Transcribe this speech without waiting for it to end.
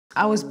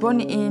I was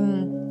born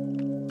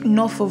in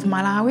north of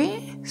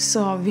Malawi,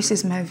 so this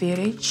is my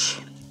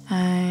village.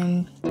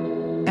 And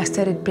I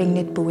started playing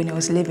netball when I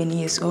was 11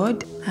 years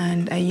old,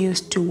 and I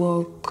used to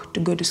walk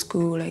to go to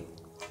school like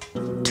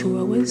 2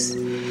 hours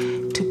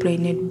to play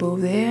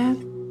netball there.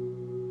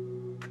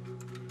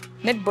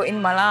 Netball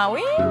in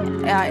Malawi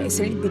is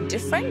a little bit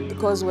different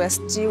because we're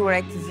still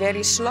like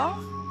very slow.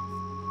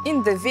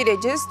 In the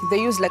villages,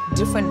 they use like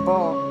different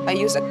ball. I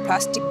use like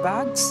plastic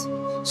bags,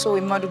 so we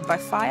molded by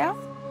fire.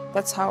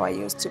 That's how I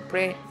used to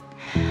play.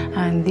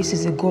 And this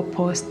is a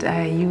goalpost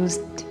I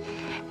used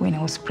when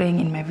I was playing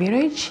in my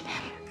village.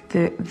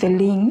 The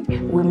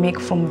ling we make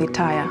from the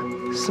tire.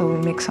 So we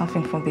make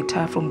something from the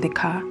tire from the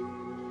car.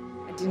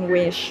 I didn't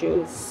wear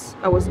shoes.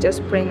 I was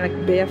just playing like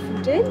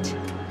barefooted.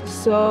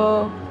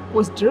 So it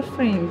was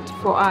different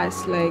for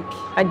us. Like,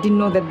 I didn't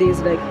know that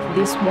there's like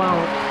this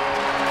wow.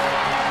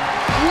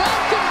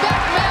 Welcome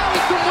back, Mwai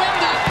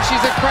Kumwenda.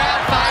 She's a crowd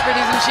favourite,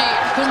 isn't she?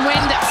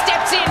 Kumwenda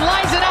steps in,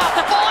 lays it up,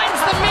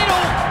 finds the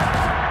middle.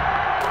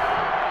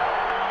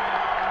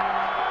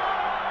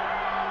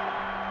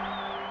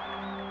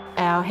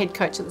 Our head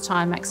coach at the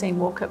time, Maxine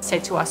Walker,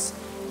 said to us,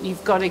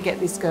 "You've got to get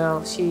this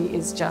girl. She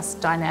is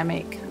just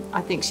dynamic.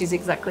 I think she's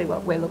exactly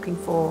what we're looking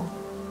for."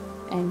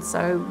 And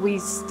so we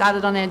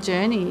started on our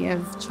journey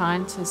of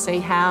trying to see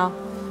how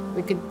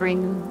we could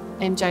bring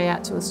MJ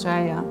out to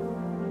Australia.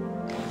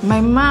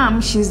 My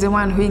mom, she's the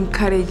one who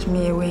encouraged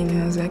me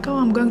when I was like, oh,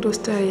 I'm going to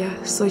Australia.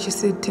 So she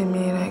said to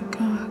me, like,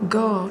 oh,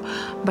 go.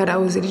 But I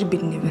was a little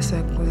bit nervous.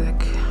 I was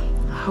like,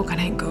 how can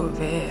I go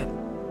there?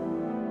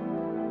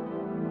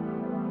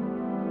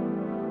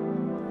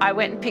 I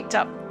went and picked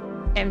up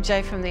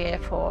MJ from the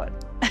airport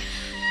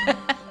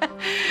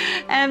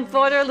and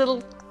bought her a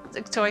little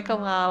toy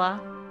koala.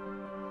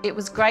 It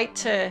was great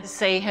to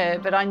see her,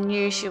 but I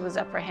knew she was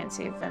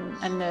apprehensive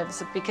and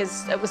nervous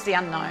because it was the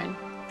unknown.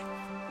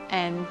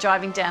 And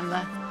driving down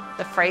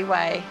the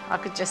freeway, I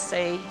could just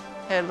see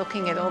her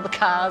looking at all the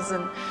cars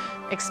and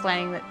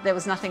explaining that there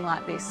was nothing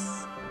like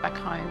this back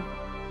home.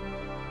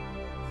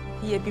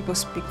 Here people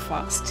speak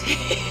fast.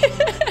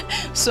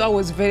 So I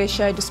was very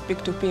shy to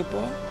speak to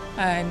people.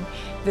 And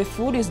the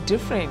food is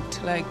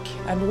different, like,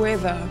 and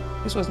weather.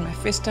 This was my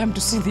first time to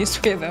see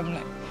this weather. I'm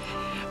like,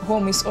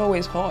 home is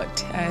always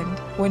hot, and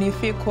when you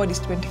feel cold, it's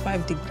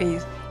 25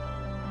 degrees.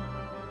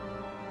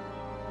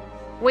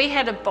 We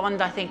had a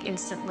bond, I think,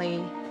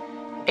 instantly,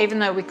 even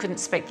though we couldn't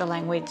speak the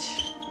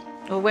language.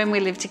 Well, when we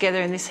lived together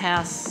in this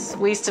house,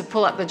 we used to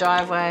pull up the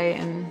driveway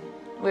and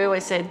we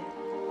always said,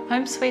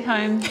 home sweet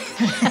home,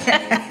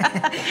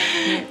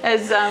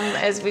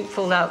 as we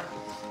pulled up.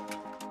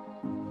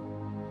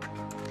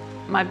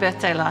 My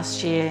birthday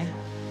last year,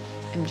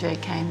 MJ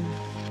came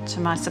to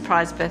my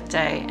surprise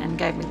birthday and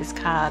gave me this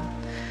card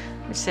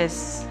which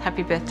says,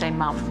 Happy birthday,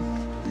 Mum.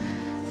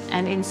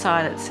 And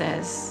inside it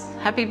says,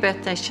 Happy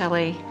birthday,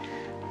 Shelley.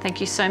 Thank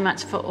you so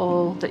much for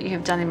all that you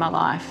have done in my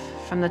life,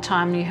 from the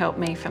time you helped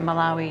me from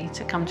Malawi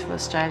to come to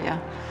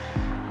Australia.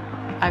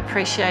 I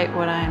appreciate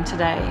what I am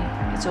today.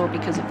 It's all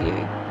because of you.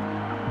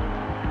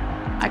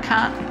 I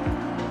can't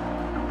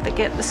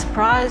forget the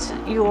surprise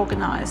you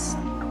organised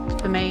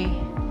for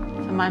me,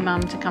 for my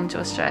mum to come to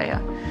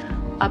Australia.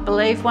 I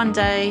believe one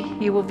day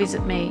you will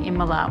visit me in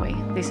Malawi.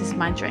 This is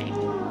my dream.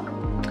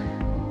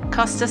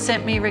 Costa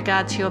sent me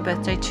regard to your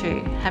birthday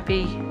too.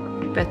 Happy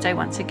birthday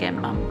once again,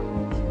 Mum.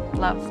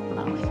 Love,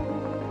 Malawi.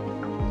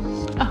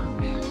 Oh.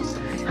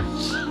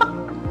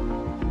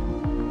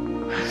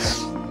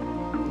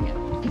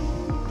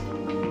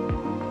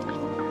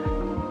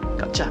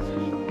 Gotcha.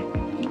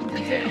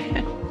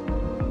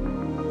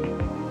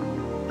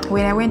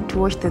 When I went to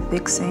watch the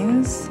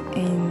Vixens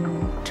in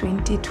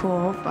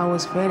 2012, I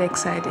was very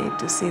excited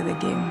to see the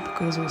game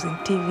because it was on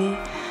TV,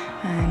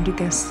 and you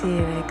can see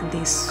like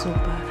these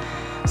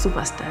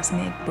superstars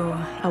netball.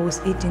 I was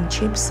eating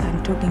chips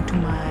and talking to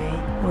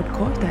my old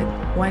coach that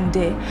one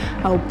day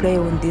I'll play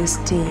on this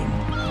team.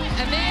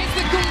 And there's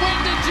the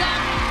Kumwenda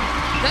jump.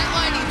 That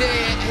lady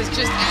there has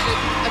just added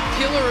a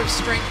pillar of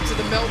strength to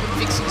the Melbourne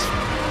Vixens.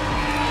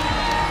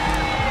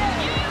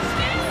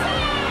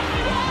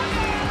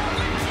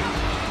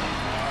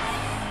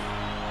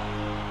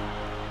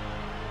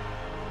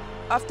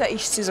 After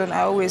each season,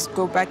 I always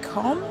go back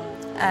home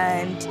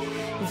and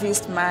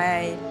visit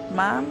my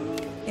mom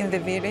in the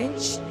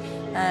village,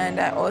 and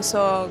I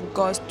also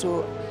go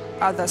to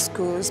other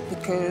schools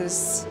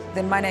because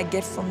the money I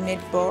get from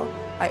netball,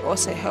 I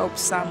also help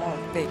some of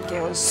the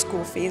girls'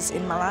 school fees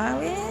in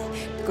Malawi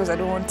because I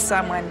don't want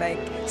some of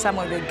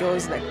the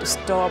girls like to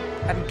stop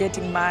and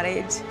getting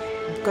married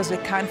because they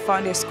can't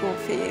find their school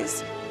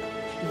fees.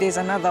 There's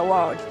another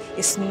world.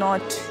 It's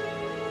not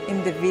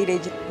in the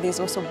village. There's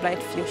also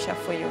bright future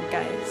for you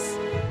guys.